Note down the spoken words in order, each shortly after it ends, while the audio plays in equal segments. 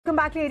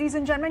Welcome back, ladies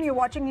and gentlemen. You're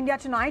watching India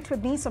Tonight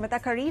with me, Sumita,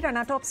 Kareer, and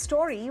our top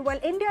story. Well,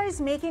 India is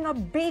making a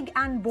big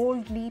and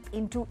bold leap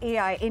into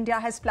AI. India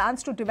has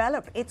plans to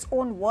develop its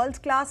own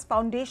world-class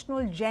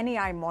foundational Gen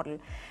AI model.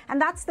 And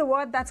that's the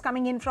word that's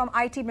coming in from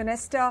IT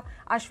Minister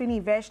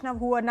Ashwini Vaishnav,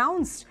 who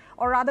announced,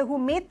 or rather who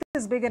made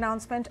this big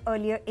announcement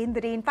earlier in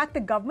the day. In fact, the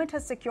government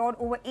has secured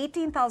over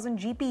 18,000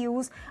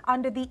 GPUs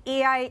under the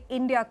AI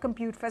India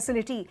Compute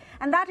Facility.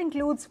 And that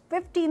includes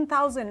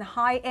 15,000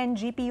 high-end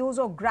GPUs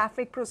or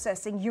graphic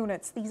processing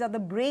units. These are the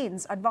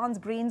brains,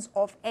 advanced brains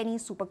of any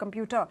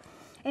supercomputer.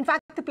 In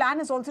fact, the plan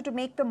is also to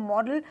make the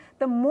model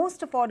the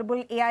most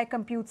affordable AI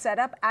compute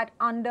setup at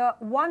under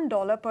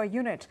 $1 per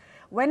unit.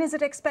 When is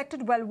it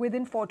expected? Well,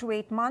 within 4 to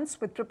 8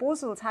 months, with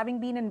proposals having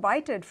been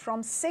invited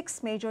from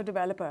 6 major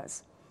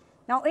developers.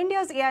 Now,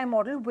 India's AI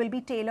model will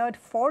be tailored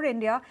for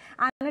India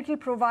and it will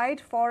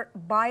provide for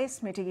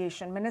bias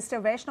mitigation.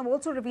 Minister Vaishnav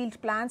also revealed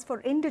plans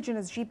for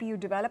indigenous GPU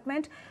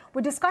development,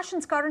 with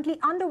discussions currently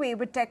underway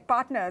with tech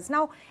partners.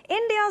 Now,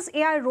 India's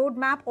AI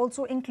roadmap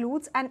also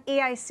includes an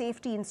AI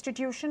safety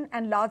institution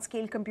and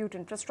large-scale compute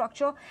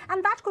infrastructure,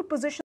 and that could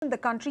position the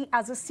country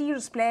as a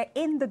serious player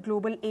in the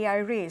global AI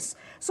race.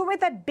 So with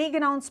that big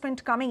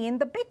announcement coming in,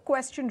 the big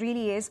question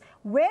really is,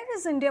 where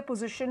is India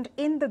positioned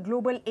in the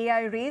global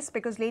AI race?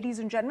 Because, ladies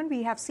and gentlemen,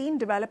 we have seen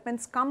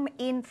developments come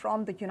in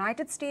from the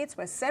United States,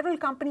 where several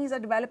companies are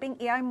developing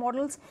AI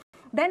models,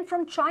 then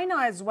from China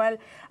as well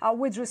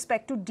with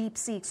respect to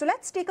DeepSeek. So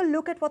let's take a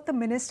look at what the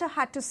minister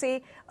had to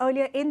say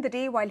earlier in the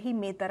day while he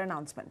made that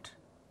announcement.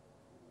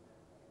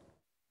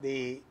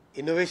 The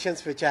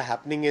innovations which are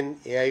happening in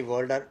AI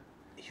world are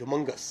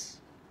humongous.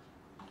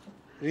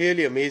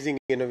 Really amazing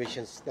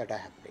innovations that are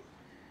happening.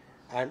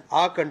 And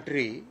our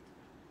country,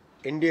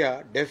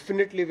 India,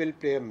 definitely will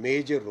play a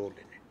major role in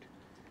it.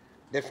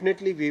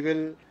 Definitely we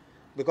will,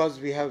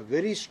 because we have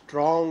very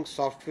strong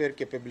software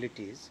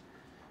capabilities,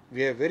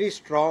 we have very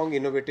strong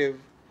innovative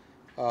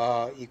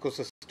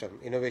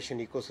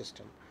innovation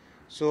ecosystem.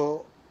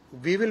 So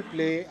we will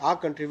play, our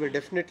country will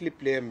definitely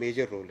play a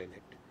major role in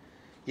it.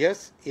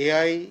 Yes,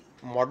 AI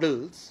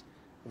models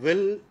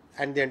will,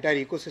 and the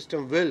entire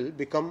ecosystem will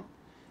become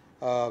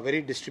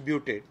very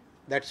distributed,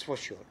 that's for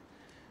sure.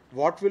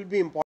 What will be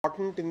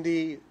important in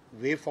the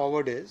way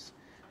forward is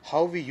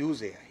how we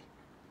use AI.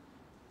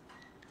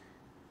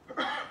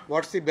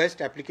 What's the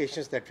best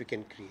applications that we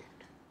can create?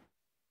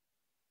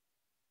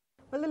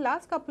 Well, the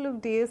last couple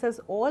of days has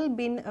all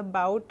been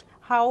about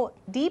how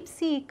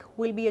DeepSeek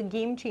will be a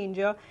game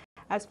changer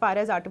as far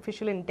as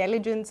artificial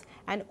intelligence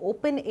and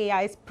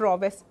OpenAI's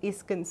prowess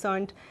is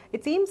concerned.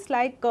 It seems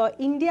like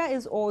India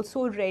is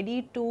also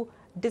ready to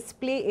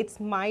display its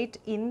might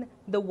in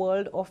the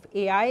world of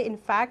AI. In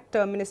fact,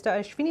 Minister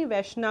Ashwini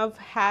Vaishnav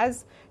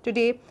has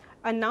today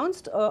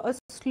announced a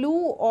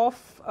slew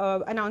of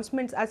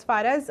announcements as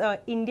far as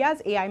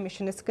India's AI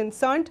mission is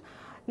concerned.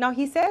 Now,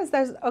 he says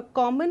that a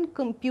common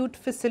compute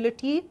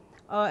facility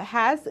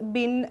has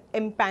been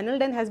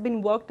empaneled and has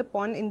been worked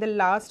upon in the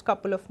last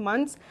couple of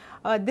months.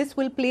 This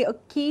will play a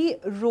key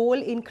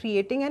role in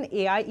creating an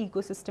AI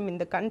ecosystem in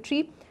the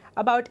country.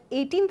 About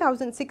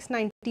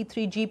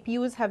 18,693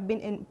 GPUs have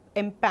been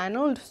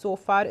empaneled so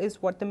far,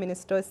 is what the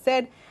minister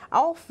said,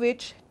 of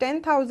which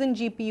 10,000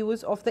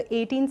 GPUs of the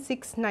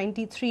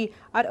 18,693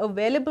 are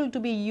available to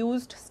be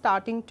used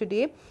starting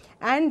today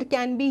and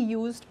can be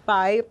used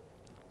by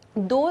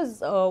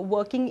those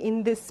working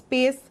in this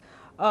space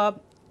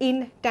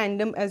in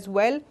tandem as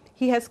well.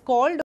 He has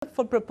called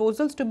for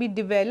proposals to be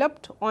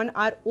developed on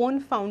our own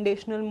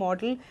foundational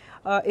model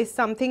is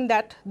something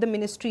that the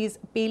ministry is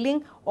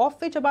appealing, of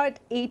which about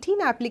 18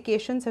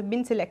 applications have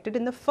been selected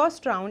in the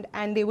first round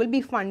and they will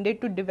be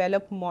funded to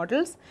develop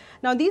models.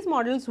 Now, these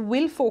models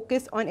will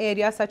focus on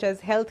areas such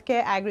as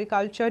healthcare,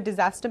 agriculture,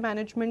 disaster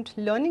management,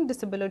 learning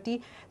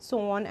disability,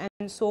 so on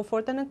and so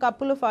forth, and a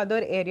couple of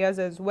other areas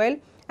as well.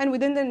 And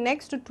within the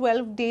next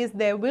 12 days,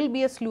 there will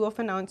be a slew of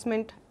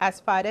announcement as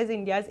far as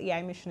India's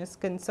AI mission is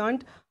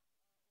concerned.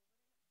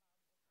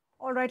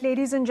 All right,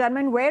 ladies and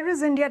gentlemen, where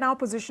is India now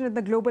positioned in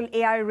the global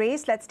AI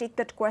race? Let's take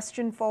that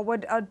question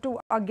forward to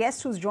our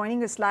guest who's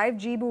joining us live,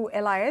 Jibu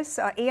Elias,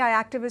 AI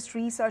activist,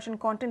 research and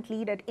content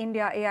lead at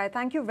INDIAai.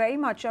 Thank you very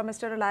much,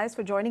 Mr. Elias,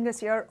 for joining us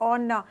here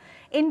on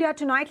India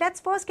Tonight. Let's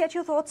first get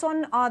your thoughts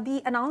on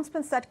the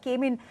announcements that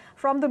came in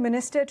from the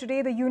minister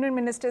today. The union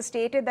minister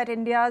stated that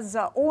India's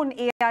own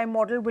AI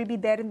model will be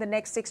there in the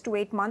next 6 to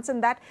 8 months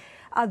and that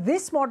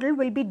this model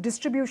will be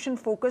distribution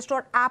focused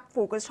or app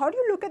focused. How do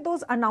you look at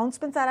those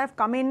announcements that have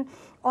come in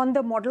on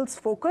the model's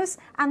focus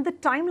and the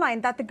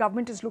timeline that the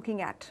government is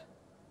looking at?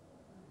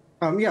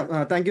 Thank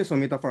you,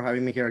 Sumita, for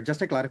having me here.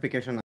 Just a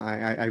clarification,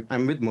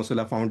 I'm with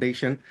Mozilla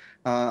Foundation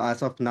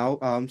as of now.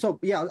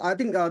 I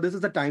think this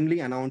is a timely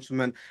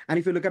announcement. And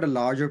if you look at a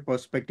larger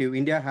perspective,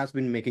 India has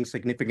been making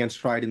significant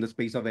stride in the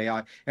space of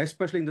AI,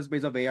 especially in the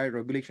space of AI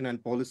regulation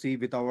and policy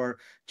with our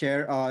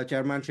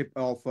chairmanship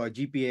of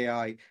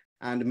GPAI.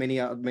 and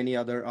many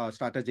other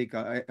strategic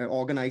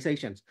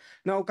organizations.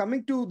 Now,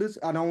 coming to this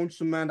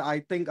announcement,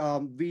 I think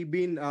we've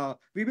been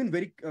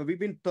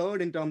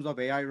third in terms of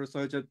AI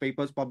research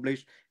papers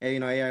published,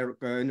 AI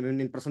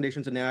in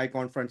presentations in AI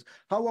conference.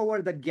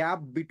 However, the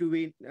gap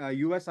between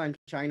US and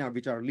China,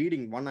 which are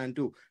leading 1 and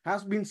 2,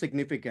 has been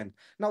significant.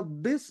 Now,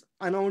 this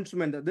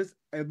announcement, this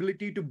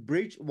ability to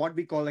bridge what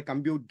we call a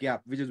compute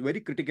gap, which is very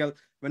critical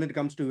when it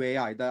comes to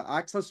AI, the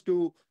access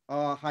to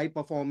high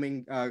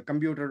performing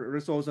computer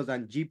resources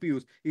and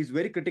GPUs is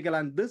very critical.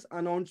 And this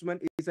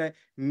announcement is a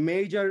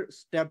major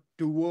step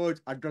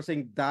towards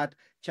addressing that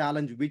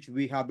challenge which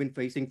we have been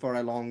facing for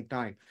a long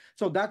time.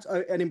 So that's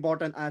an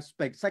important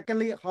aspect.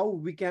 Secondly, how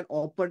we can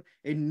open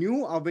a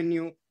new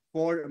avenue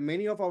for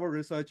many of our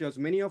researchers,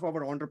 many of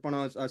our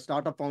entrepreneurs,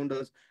 startup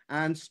founders,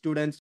 and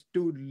students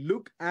to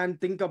look and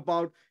think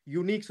about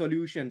unique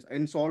solutions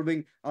in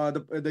solving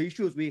the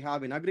issues we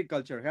have in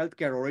agriculture,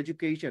 healthcare, or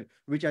education,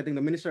 which I think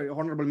the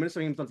Honorable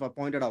Minister himself have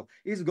pointed out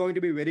is going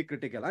to be very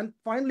critical. And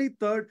finally,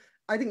 third,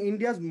 I think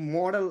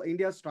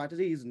India's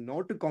strategy is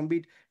not to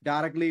compete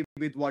directly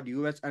with what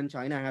US and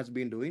China has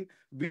been doing.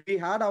 We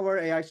had our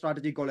AI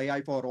strategy called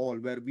AI for All,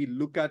 where we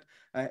look at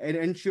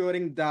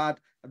ensuring that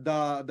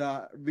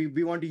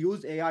we want to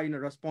use AI in a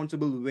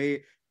responsible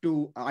way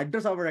to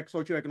address our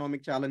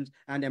socioeconomic challenge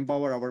and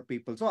empower our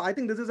people. So I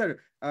think this is an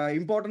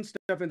important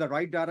step in the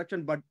right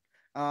direction, but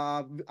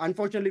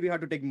unfortunately, we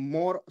have to take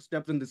more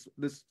steps in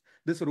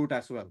this route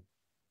as well.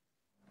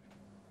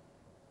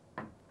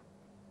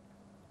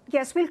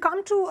 Yes, we'll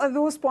come to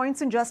those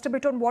points in just a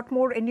bit on what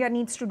more India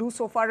needs to do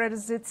so far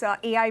as its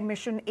AI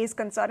mission is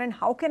concerned and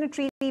how can it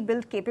really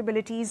build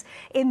capabilities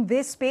in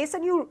this space.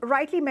 And you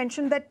rightly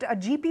mentioned that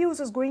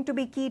GPUs is going to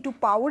be key to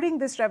powering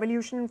this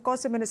revolution. Of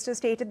course, the minister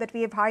stated that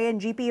we have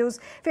high-end GPUs,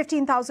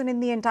 15,000 in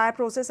the entire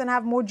process, and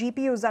have more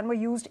GPUs than were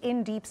used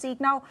in DeepSeek.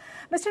 Now,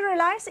 Mr.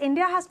 Elias,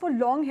 India has for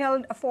long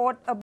held fought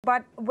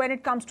but when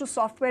it comes to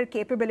software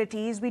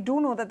capabilities, we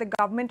do know that the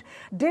government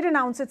did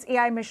announce its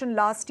AI mission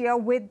last year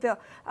with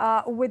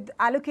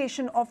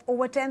allocation of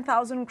over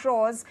 10,000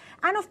 crores.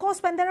 And of course,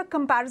 when there are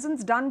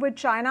comparisons done with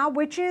China,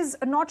 which is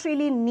not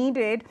really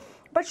needed,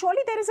 but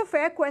surely there is a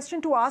fair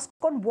question to ask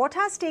on what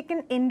has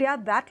taken India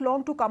that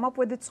long to come up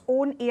with its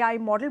own AI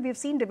model. We've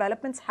seen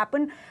developments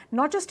happen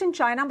not just in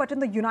China, but in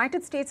the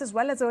United States as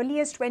well as early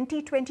as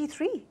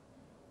 2023.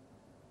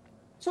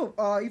 So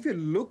if you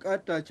look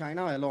at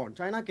China alone,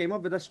 China came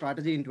up with a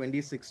strategy in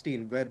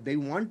 2016 where they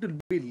want to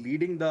be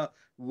leading the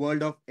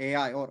world of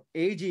AI or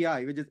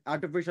AGI, which is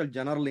artificial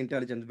general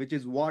intelligence, which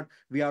is what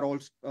we are all,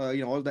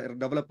 all the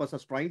developers are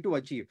trying to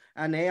achieve.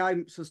 An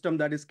AI system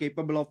that is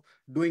capable of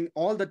doing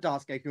all the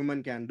tasks a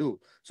human can do.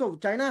 So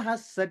China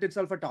has set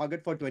itself a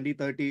target for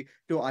 2030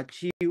 to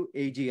achieve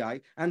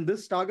AGI, and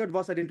this target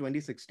was set in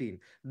 2016.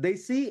 They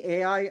see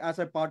AI as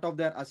a part of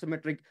their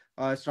asymmetric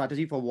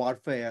strategy for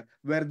warfare,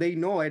 where they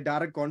know a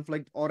direct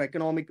conflict or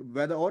economic,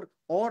 whether or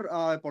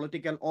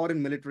political or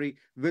in military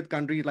with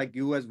countries like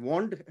US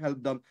won't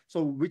help them.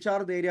 So which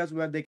are the areas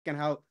where they can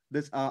have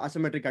this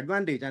asymmetric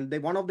advantage? And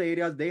one of the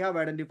areas they have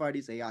identified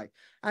is AI.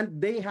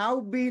 And they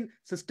have been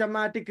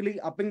systematically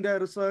upping their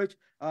research,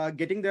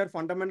 getting their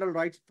fundamental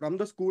rights from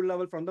the school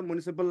level, from the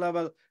municipal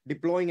level,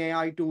 deploying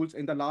AI tools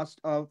in the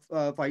last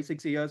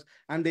 5-6 years.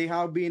 And they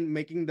have been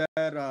making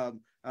their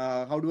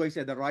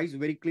the rise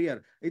very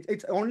clear.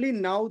 It's only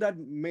now that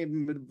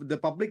the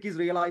public is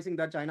realizing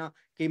that China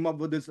came up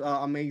with this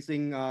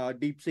amazing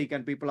DeepSeek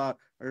and people are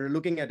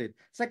looking at it.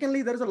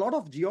 Secondly, there is a lot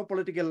of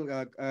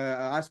geopolitical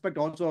aspect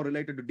also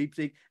related to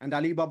DeepSeek and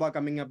Alibaba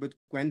coming up with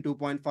Qwen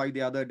 2.5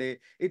 the other day.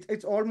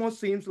 It almost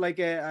seems like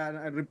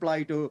a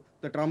reply to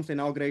the Trump's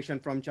inauguration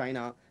from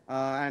China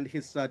and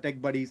his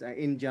tech buddies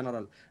in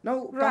general.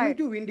 Now, coming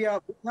to India,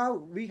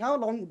 we have a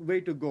long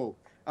way to go.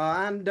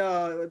 And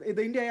the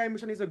INDIAai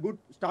mission is a good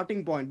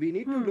starting point. We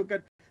need to look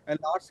at a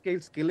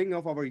large-scale skilling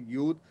of our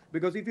youth,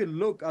 because if you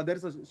look, there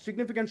is a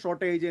significant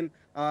shortage in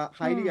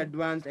highly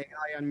advanced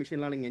AI and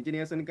machine learning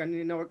engineers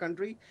in our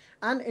country.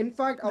 And in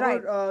fact,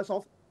 our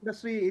software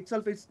industry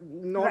itself is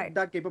not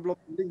that capable of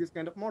building this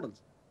kind of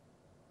models.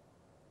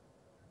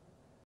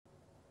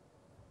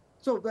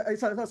 So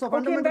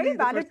okay, very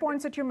valid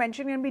points that you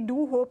mentioned, and we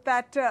do hope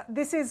that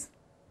this is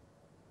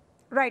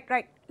right.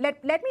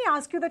 Let me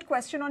ask you that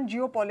question on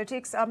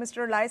geopolitics,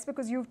 Mr. Elias,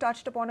 because you've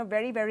touched upon a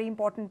very, very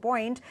important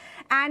point.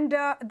 And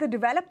the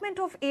development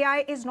of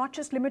AI is not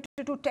just limited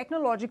to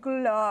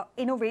technological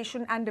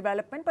innovation and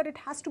development, but it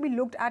has to be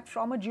looked at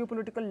from a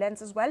geopolitical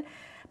lens as well.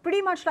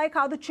 Pretty much like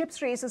how the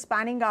chips race is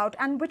panning out,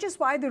 and which is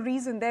why the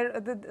reason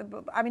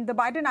the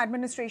Biden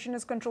administration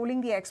is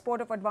controlling the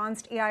export of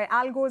advanced AI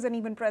algos, and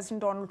even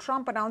President Donald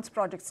Trump announced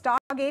Project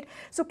Stargate.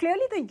 So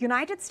clearly the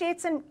United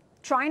States and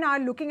China are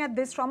looking at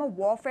this from a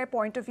warfare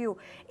point of view.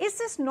 Is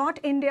this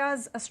not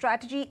India's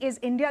strategy? Is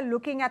India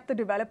looking at the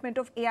development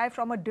of AI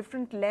from a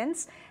different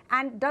lens?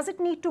 And does it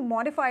need to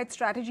modify its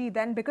strategy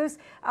then? Because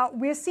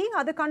we're seeing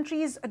other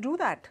countries do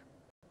that.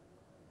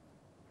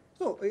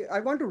 So I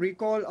want to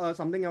recall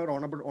something our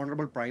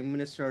honorable Prime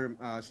Minister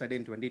said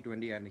in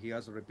 2020, and he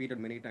has repeated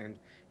many times.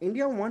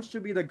 India wants to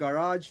be the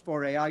garage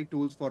for AI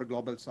tools for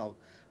Global South.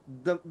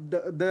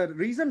 The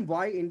reason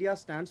why India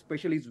stands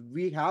special is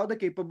we have the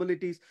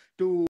capabilities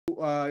to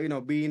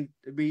be in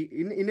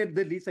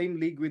the same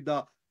league with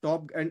the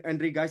top and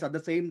entry guys. At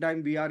the same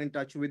time, we are in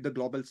touch with the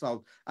Global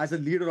South as a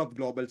leader of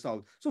Global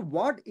South. So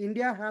what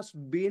India has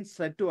been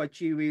said to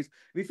achieve is,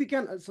 if we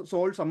can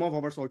solve some of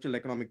our social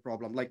economic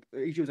problem, like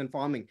issues in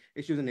farming,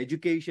 issues in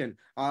education,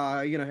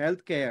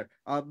 healthcare,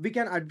 we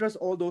can address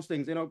all those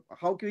things.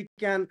 How we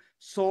can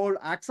solve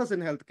access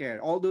in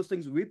healthcare, all those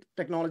things with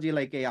technology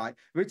like AI,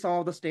 which some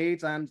of the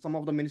states and some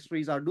of the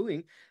ministries are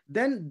doing.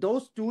 Then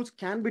those tools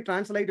can be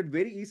translated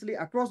very easily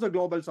across the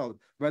Global South,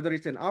 whether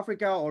it's in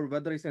Africa or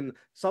whether it's in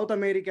South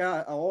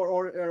America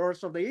or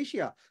rest of the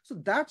Asia. So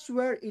that's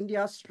where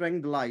India's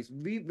strength lies.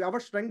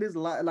 Our strength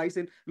lies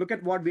in, look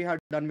at what we have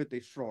done with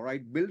ISRO,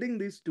 right? Building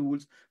these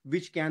tools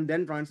which can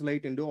then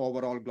translate into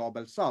overall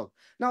Global South.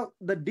 Now,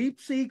 the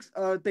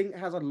DeepSeek thing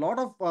has a lot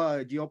of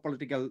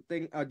geopolitical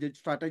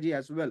strategy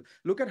as well.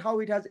 Look at how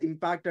it has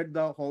impacted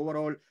the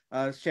overall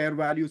share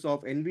values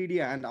of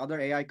NVIDIA and other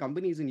AI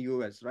companies in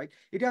US, right?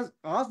 It has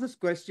asked this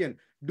question: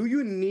 do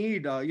you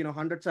need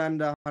hundreds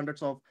and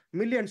hundreds of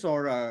millions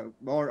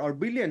or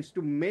billions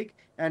to make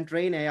and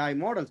train AI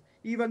models?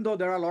 Even though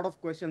there are a lot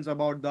of questions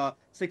about the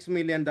 6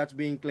 million that's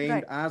being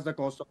claimed as the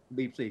cost of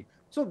DeepSeek.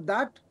 So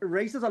that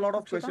raises a lot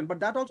of questions, but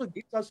that also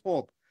gives us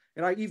hope.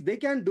 Right? If they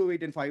can do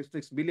it in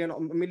 5-6 billion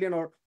or million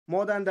or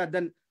more than that,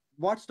 then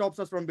what stops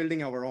us from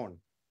building our own?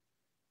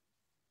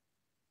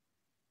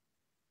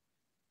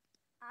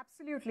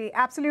 Absolutely,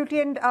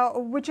 absolutely, and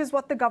which is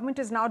what the government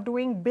is now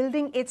doing,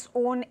 building its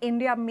own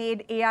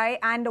India-made AI.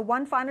 And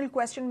one final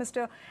question,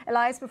 Mr.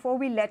 Elias, before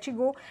we let you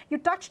go. You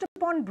touched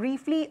upon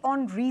briefly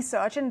on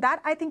research, and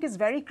that I think is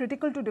very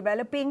critical to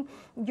developing,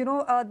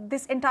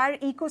 this entire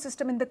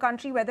ecosystem in the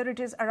country, whether it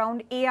is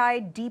around AI,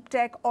 deep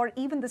tech, or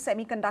even the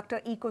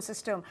semiconductor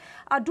ecosystem.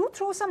 Do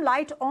throw some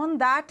light on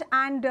that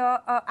and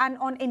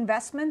on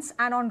investments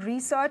and on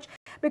research,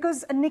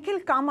 because Nikhil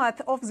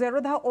Kamath of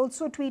Zerodha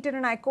also tweeted,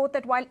 and I quote,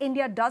 that while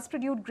India does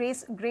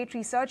produce great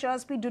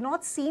researchers, we do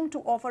not seem to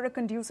offer a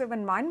conducive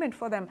environment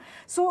for them.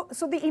 So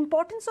the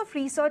importance of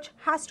research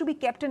has to be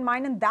kept in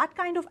mind, and that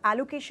kind of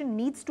allocation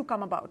needs to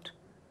come about.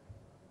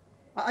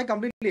 I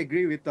completely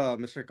agree with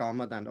Mr.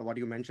 Kamath and what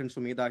you mentioned,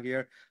 Sumita,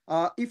 here.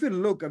 If you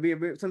look,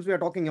 since we are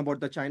talking about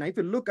the China, if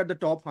you look at the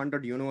top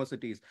 100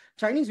 universities,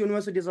 Chinese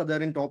universities are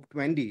there in top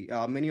 20.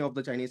 Many of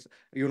the Chinese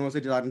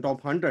universities are in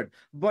top 100.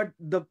 But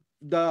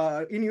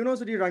in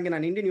university ranking,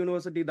 an Indian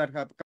university that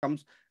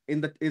comes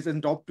is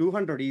in top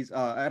 200 is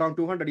around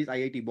 200 is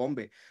IIT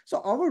Bombay.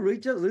 So our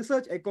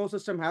research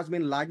ecosystem has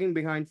been lagging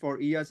behind for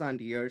years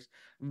and years.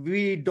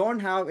 We don't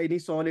have any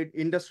solid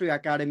industry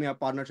academia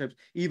partnerships,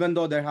 even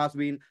though there has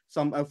been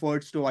some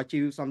efforts to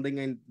achieve something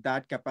in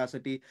that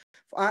capacity.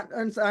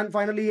 And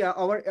finally,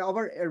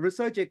 our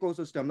research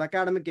ecosystem, the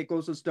academic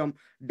ecosystem,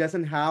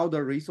 doesn't have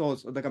the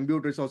resource, the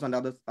compute resource, and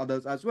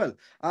others as well.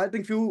 I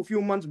think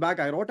few months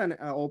back, I wrote an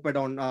op-ed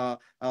on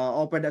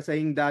op-ed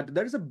saying that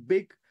there is a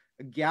big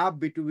gap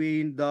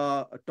between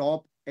the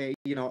top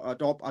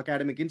top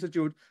academic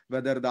institutes,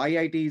 whether the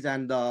IITs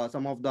and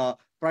some of the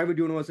private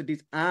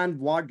universities, and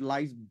what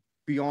lies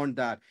beyond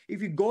that.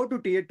 If you go to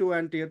tier 2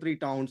 and tier 3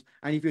 towns,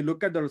 and if you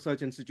look at the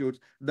research institutes,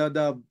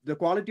 the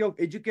quality of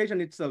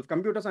education itself,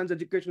 computer science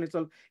education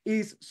itself,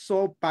 is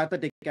so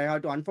pathetic. I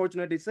have to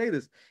unfortunately say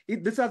this.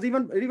 This has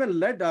even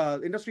led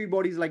industry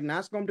bodies like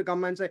NASSCOM to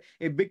come and say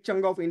a big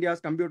chunk of India's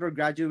computer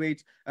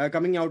graduates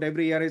coming out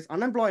every year is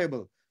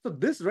unemployable. So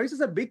this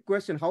raises a big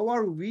question. How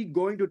are we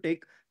going to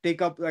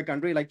take up a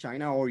country like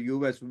China or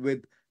US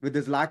with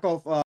this lack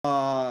of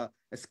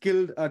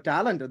skilled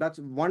talent? That's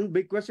one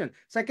big question.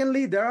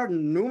 Secondly, there are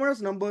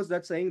numerous numbers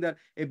that saying that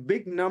a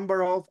big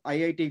number of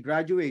IIT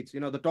graduates,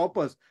 the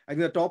toppers, I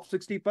think the top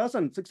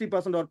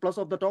 60% or plus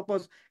of the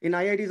toppers in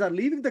IITs are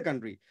leaving the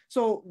country.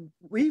 So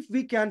if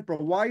we can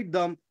provide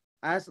them,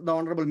 as the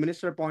Honorable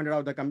Minister pointed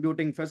out, the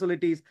computing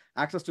facilities,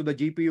 access to the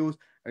GPUs,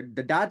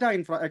 the data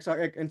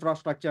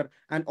infrastructure,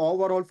 and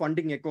overall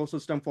funding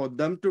ecosystem for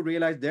them to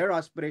realize their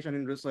aspiration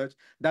in research,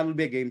 that will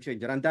be a game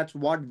changer. And that's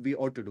what we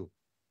ought to do.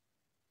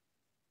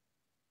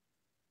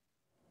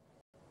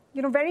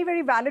 Very,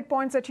 very valid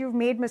points that you've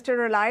made,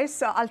 Mr.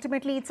 Elias.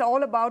 Ultimately, it's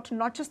all about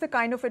not just the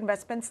kind of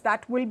investments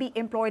that will be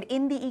employed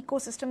in the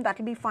ecosystem, that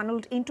will be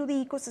funneled into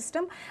the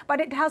ecosystem,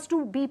 but it has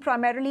to be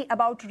primarily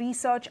about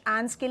research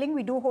and skilling.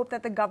 We do hope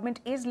that the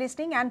government is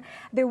listening, and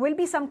there will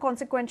be some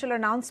consequential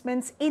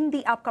announcements in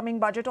the upcoming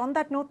budget. On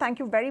that note, thank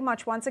you very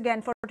much once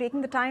again for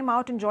taking the time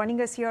out and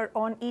joining us here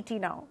on ET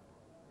Now.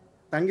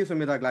 Thank you,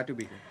 Sumita. Glad to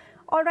be here.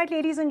 All right,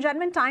 ladies and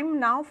gentlemen, time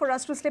now for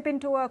us to slip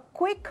into a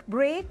quick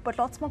break, but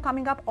lots more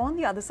coming up on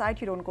the other side.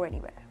 You don't go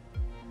anywhere.